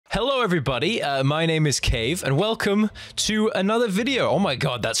Hello everybody, my name is Cave, and welcome to another video. Oh my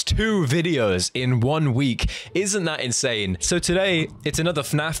god, that's 2 videos in 1 week. Isn't that insane? So today, it's another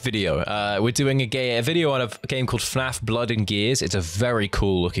FNaF video. We're doing a video on a game called FNaF Blood and Gears. It's a very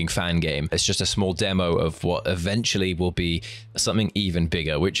cool looking fan game. It's just a small demo of what eventually will be something even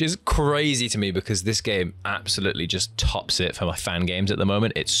bigger, which is crazy to me because this game absolutely just tops it for my fan games at the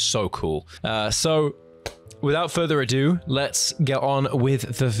moment. It's so cool. Without further ado, let's get on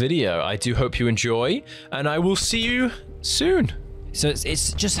with the video. I do hope you enjoy, and I will see you soon. So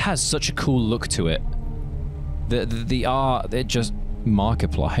it just has such a cool look to it. The art, they're just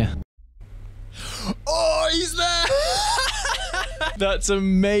Markiplier. Oh, he's there! That's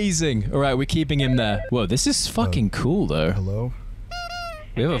amazing. All right, we're keeping him there. Whoa, this is fucking cool, though. Hello?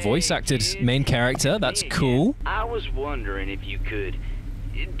 We have a voice-acted main character. That's cool. I was wondering if you could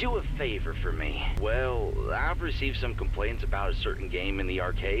do a favor for me. Well, I've received some complaints about a certain game in the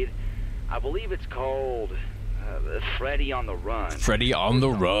arcade. I believe it's called Freddy on the Run. Freddy on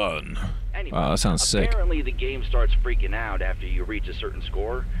the Run. Anyway, Wow, that sounds sick. Apparently the game starts freaking out after you reach a certain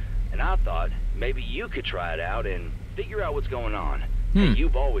score, and I thought maybe you could try it out and figure out what's going on. Hey,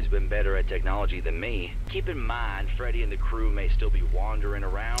 you've always been better at technology than me. Keep in mind, Freddy and the crew may still be wandering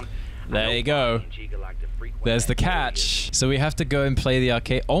around. There you go. There's the catch. So we have to go and play the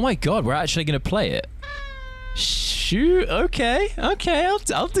arcade. Oh my god, we're actually going to play it. Shoot. Okay. Okay,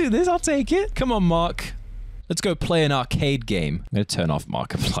 I'll do this. I'll take it. Come on, Mark. Let's go play an arcade game. I'm going to turn off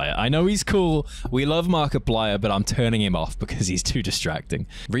Markiplier. I know he's cool. We love Markiplier, but I'm turning him off because he's too distracting.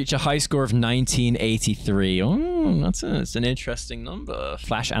 Reach a high score of 1983. Oh, that's an interesting number.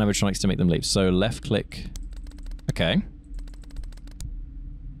 Flash animatronics to make them leap. So left click. Okay.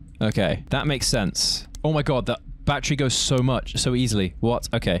 Okay, that makes sense. Oh my god, that battery goes so easily. What?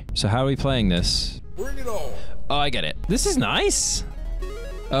 Okay, so how are we playing this? Bring it on. Oh, I get it. This is nice.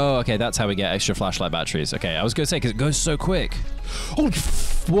 Oh, okay, that's how we get extra flashlight batteries. Okay, I was gonna say, because it goes so quick. Oh,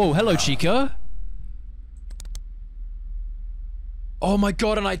 whoa, hello, Chica. Oh my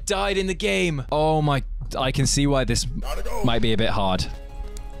god, and I died in the game. Oh my, I can see why this might be a bit hard.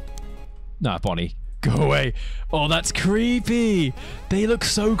 Nah, Bonnie. Go away. Oh, that's creepy. They look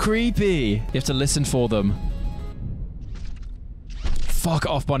so creepy. You have to listen for them. Fuck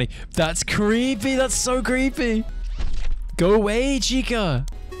off, Bonnie. That's creepy. That's so creepy. Go away, Chica.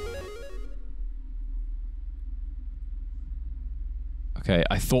 Okay,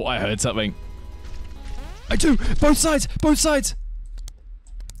 I thought I heard something. I do. Both sides. Both sides.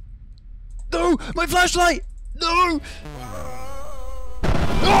 No, my flashlight. No.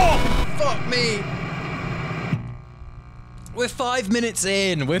 Oh, fuck me. We're 5 minutes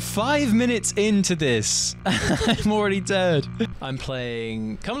in. We're 5 minutes into this. I'm already dead. I'm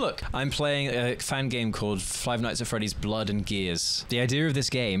playing... Come look. I'm playing a fan game called Five Nights at Freddy's Blood and Gears. The idea of this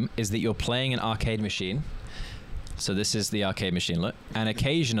game is that you're playing an arcade machine. So this is the arcade machine, look. And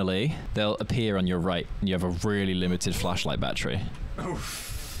occasionally, they'll appear on your right. And you have a really limited flashlight battery.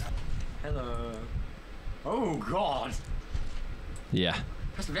 Oof. Hello. Oh, God. Yeah.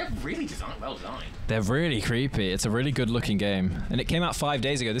 They're really well designed. They're really creepy. It's a really good looking game. And it came out 5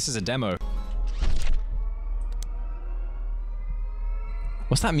 days ago. This is a demo.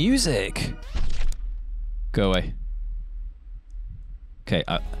 What's that music? Go away. Okay,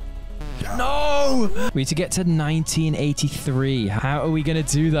 No! We need to get to 1983. How are we gonna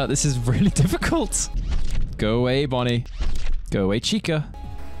do that? This is really difficult. Go away, Bonnie. Go away, Chica.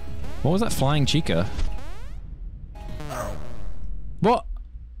 What was that flying Chica? What?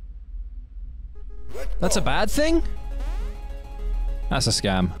 That's a bad thing? That's a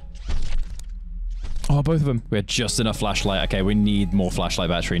scam. Oh, both of them. We had just enough flashlight. Okay, we need more flashlight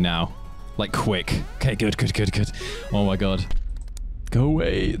battery now. Like, quick. Okay, good. Oh my god. Go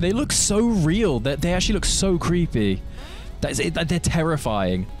away. They look so real. They actually look so creepy. They're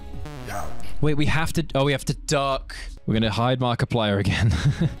terrifying. Wait, we have to... Oh, we have to duck. We're gonna hide Markiplier again.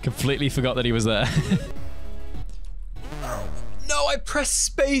 Completely forgot that he was there. No, I pressed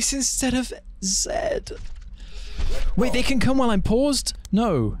space instead of Z. Wait, they can come while I'm paused?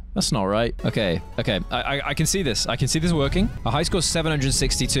 No, that's not right. Okay. I can see this. I can see this working. Our high score is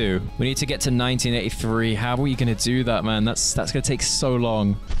 762. We need to get to 1983. How are we gonna do that, man? That's gonna take so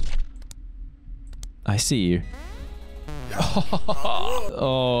long. I see you.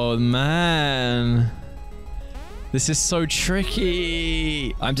 Oh, man. This is so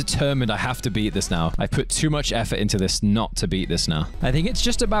tricky. I'm determined I have to beat this now. I put too much effort into this not to beat this now. I think it's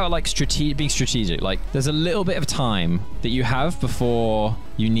just about like being strategic. Like there's a little bit of time that you have before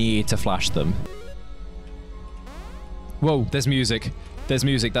you need to flash them. Whoa, there's music. There's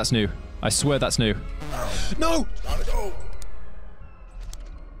music. That's new. I swear that's new. No!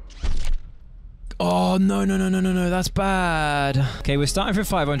 Oh, no, no, no, no, no, no. That's bad. Okay, we're starting from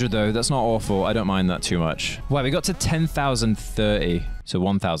 500, though. That's not awful. I don't mind that too much. Wow, we got to 10,030. So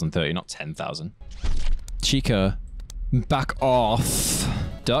 1,030, not 10,000. Chica, back off.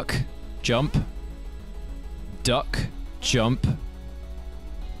 Duck, jump. Duck, jump.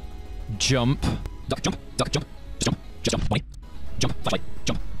 Jump. Duck, jump. Duck, jump. Jump. Jump. Jump. Jump. Flashlight.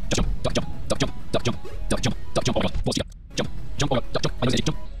 Jump. Jump. Duck, jump. Duck, jump. Duck, jump. Duck, jump. Duck, jump. Oh my God. What's Chica? Jump. Jump. Oh my God. Duck, jump. I don't see.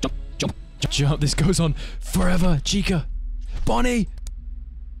 Jump. Jump. Jump. Jump. This goes on forever. Chica. Bonnie.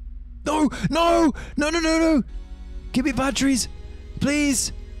 No. No. No, no, no, no. Give me batteries.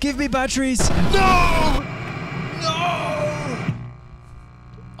 Please. Give me batteries. No. No.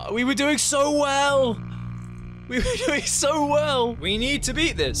 We were doing so well. We were doing so well. We need to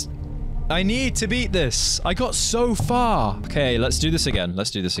beat this. I need to beat this. I got so far. Okay, let's do this again.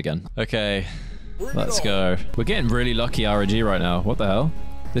 Let's do this again. Okay, let's go. We're getting really lucky RNG right now. What the hell?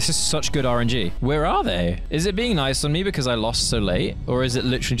 This is such good RNG. Where are they? Is it being nice on me because I lost so late? Or is it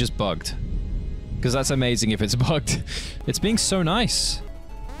literally just bugged? Because that's amazing if it's bugged. It's being so nice.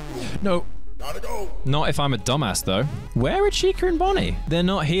 No. Not if I'm a dumbass, though. Where are Chica and Bonnie? They're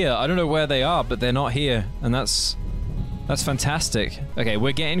not here. I don't know where they are, but they're not here. And that's fantastic. Okay,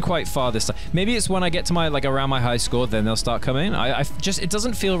 we're getting quite far this time. Maybe it's when I get to my, like, around my high score, then they'll start coming. It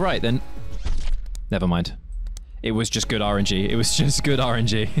doesn't feel right, then. Never mind. It was just good RNG. It was just good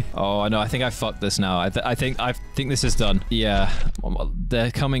RNG. Oh, no, I think I fucked this now. I think this is done. Yeah,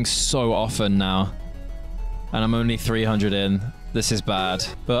 they're coming so often now. And I'm only 300 in. This is bad.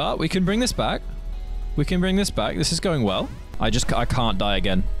 But we can bring this back. We can bring this back. This is going well. I can't die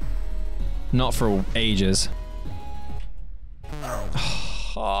again. Not for ages.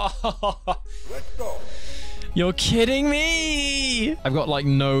 You're kidding me! I've got like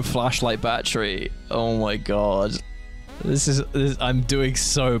no flashlight battery. Oh my god. I'm doing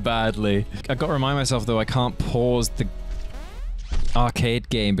so badly. I've got to remind myself though I can't pause the arcade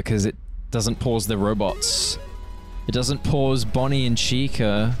game because it doesn't pause the robots. It doesn't pause Bonnie and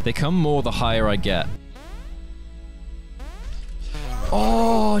Chica. They come more the higher I get.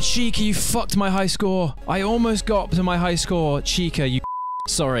 Oh, Chica, you fucked my high score. I almost got up to my high score. Chica, you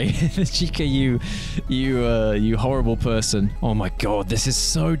sorry. Chica, you horrible person. Oh my god, this is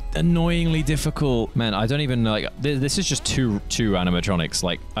so annoyingly difficult. Man, I don't even like this is just two animatronics.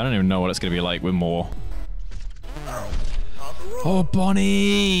 Like, I don't even know what it's gonna be like with more. Oh,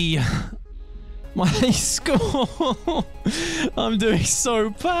 Bonnie! My score! I'm doing so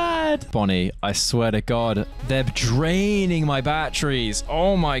bad! Bonnie, I swear to God, they're draining my batteries.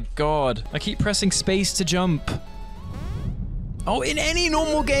 Oh my god. I keep pressing space to jump. Oh, in any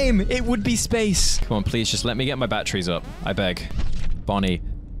normal game, it would be space. Come on, please, just let me get my batteries up. I beg. Bonnie,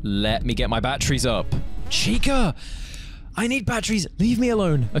 let me get my batteries up. Chica! I need batteries. Leave me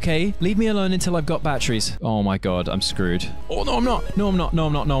alone, okay? Leave me alone until I've got batteries. Oh my god, I'm screwed. Oh, no, I'm not. No, I'm not. No,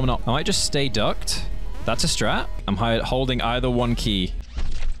 I'm not. No, I'm not. I might just stay ducked. That's a strat. I'm holding either one key.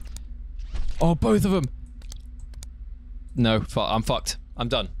 Oh, both of them. No, I'm fucked. I'm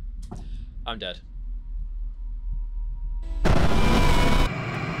done. I'm dead.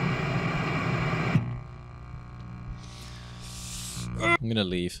 I'm gonna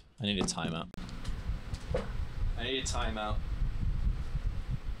leave. I need a timeout. I need a timeout.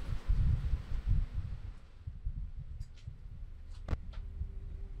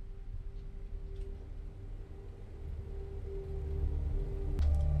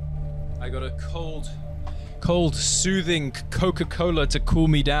 I got a cold, soothing Coca-Cola to cool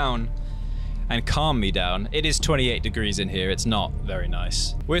me down and calm me down. It is 28 degrees in here. It's not very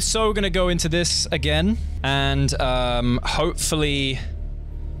nice. We're so gonna go into this again and hopefully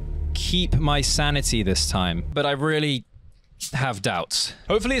keep my sanity this time, but I really have doubts.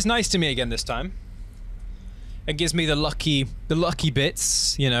 Hopefully it's nice to me again this time. It gives me the lucky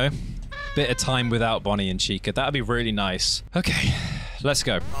bits, you know, bit of time without Bonnie and Chica. That'd be really nice. Okay, let's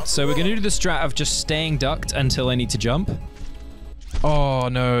go. So we're gonna do the strat of just staying ducked until I need to jump. Oh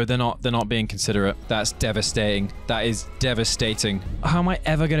no, they're not being considerate. That's devastating. That is devastating. How am I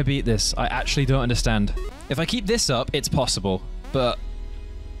ever gonna beat this? I actually don't understand. If I keep this up, it's possible, but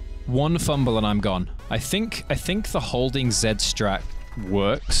one fumble and I'm gone. I think the holding Z strat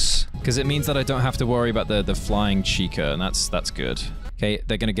works because it means that I don't have to worry about the flying Chica, and that's good. Okay,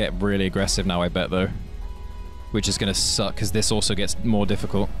 they're gonna get really aggressive now, I bet though, which is gonna suck because this also gets more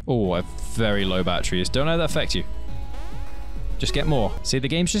difficult. Oh, I have very low batteries. Don't let that affect you. Just get more. See, the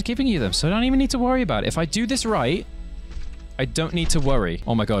game's just giving you them, so I don't even need to worry about it. If I do this right, I don't need to worry.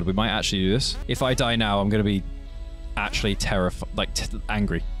 Oh my god, we might actually do this. If I die now, I'm gonna be actually terrified, like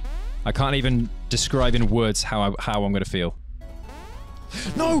angry. I can't even describe in words how I'm gonna feel.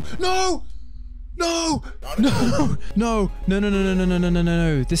 No! No! No! No! No! No, no, no, no, no, no, no, no,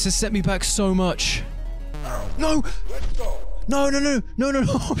 no. This has set me back so much. No! No, no, no, no, no,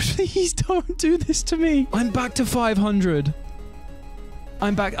 no. Please don't do this to me. I'm back to 500.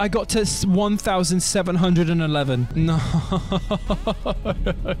 I'm back. I got to 1,711. No.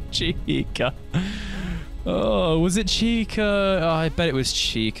 Chica. Oh, was it Chica? Oh, I bet it was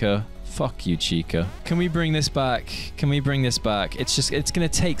Chica. Fuck you, Chica. Can we bring this back? Can we bring this back? It's gonna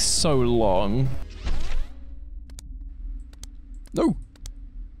take so long. No.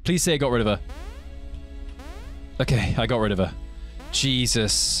 Please say I got rid of her. Okay, I got rid of her.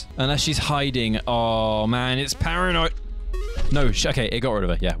 Jesus. Unless she's hiding. Oh, man, it's paranoid. No, okay, it got rid of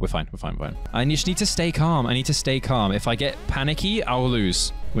her. Yeah, we're fine, we're fine, we're fine. I just need to stay calm. I need to stay calm. If I get panicky, I'll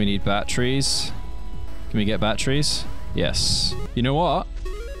lose. We need batteries. Can we get batteries? Yes. You know what?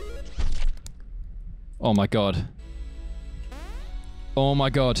 Oh my god. Oh my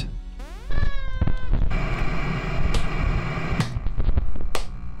god.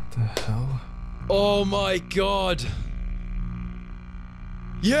 The hell? Oh my god.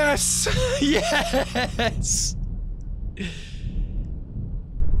 Yes! Yes!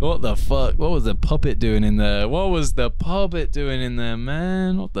 What the fuck? What was the puppet doing in there? What was the puppet doing in there,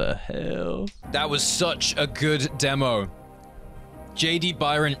 man? What the hell? That was such a good demo. JD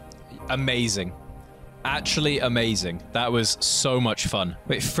Byron, amazing. Actually amazing. That was so much fun.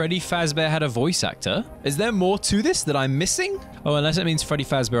 Wait, Freddy Fazbear had a voice actor? Is there more to this that I'm missing? Oh, unless it means Freddy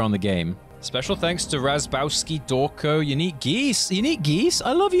Fazbear on the game. Special thanks to Razbowski, Dorko, Unique Geese. Unique Geese?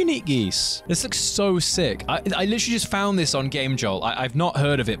 I love Unique Geese. This looks so sick. I literally just found this on Game Jolt. I've not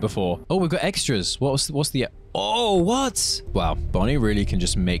heard of it before. Oh, we've got extras. What's the... Oh, what? Wow, Bonnie really can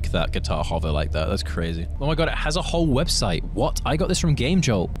just make that guitar hover like that. That's crazy. Oh my god, it has a whole website. What? I got this from Game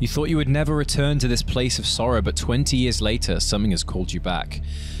Jolt. You thought you would never return to this place of sorrow, but 20 years later, something has called you back.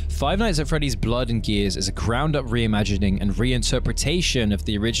 Five Nights at Freddy's Blood and Gears is a ground-up reimagining and reinterpretation of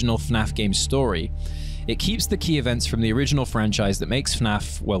the original FNaF game story. It keeps the key events from the original franchise that makes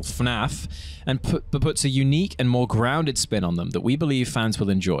FNaF, well, FNaF, and puts a unique and more grounded spin on them that we believe fans will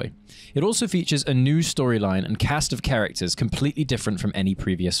enjoy. It also features a new storyline and cast of characters completely different from any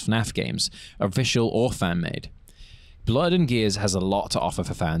previous FNaF games, official or fan-made. Blood and Gears has a lot to offer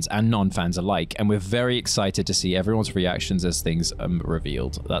for fans and non-fans alike, and we're very excited to see everyone's reactions as things are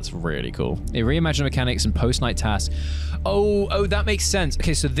revealed. That's really cool. A reimagined mechanics and post-night tasks. Oh, that makes sense.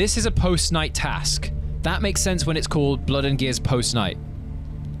 Okay, so this is a post-night task. That makes sense when it's called Blood and Gears post-night.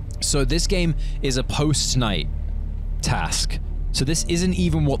 So this game is a post-night task. So this isn't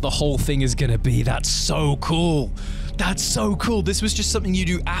even what the whole thing is gonna be. That's so cool. That's so cool. This was just something you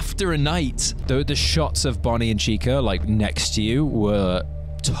do after a night. The shots of Bonnie and Chica, like, next to you were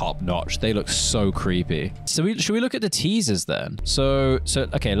top-notch. They look so creepy. So should we look at the teasers then? So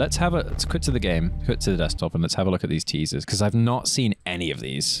okay, let's quit to the game, quit to the desktop, and let's have a look at these teasers, because I've not seen any of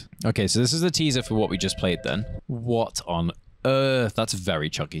these. Okay, so this is the teaser for what we just played then. What on earth? That's very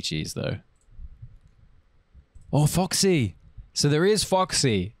Chuck E. Cheese, though. Oh, Foxy. So there is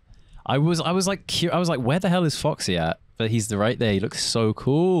Foxy. I was like, where the hell is Foxy at? But he's right there. He looks so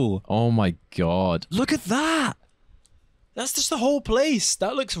cool. Oh my god. Look at that. That's just the whole place.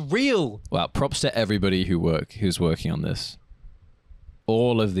 That looks real. Wow, props to everybody who's working on this.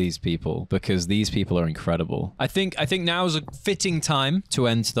 All of these people, because these people are incredible. I think now is a fitting time to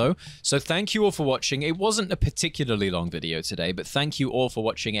end, though. So thank you all for watching. It wasn't a particularly long video today, but thank you all for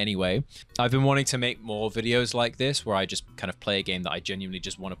watching anyway. I've been wanting to make more videos like this, where I just kind of play a game that I genuinely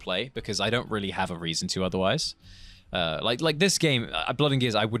just want to play, because I don't really have a reason to otherwise. Like this game, Blood and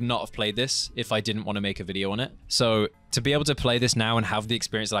Gears, I would not have played this if I didn't want to make a video on it. So to be able to play this now and have the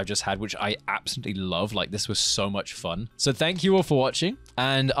experience that I've just had, which I absolutely love, like, this was so much fun. So thank you all for watching,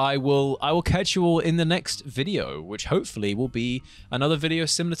 and I will catch you all in the next video, which hopefully will be another video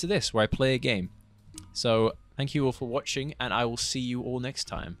similar to this, where I play a game. So thank you all for watching, and I will see you all next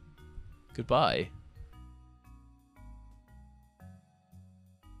time. Goodbye.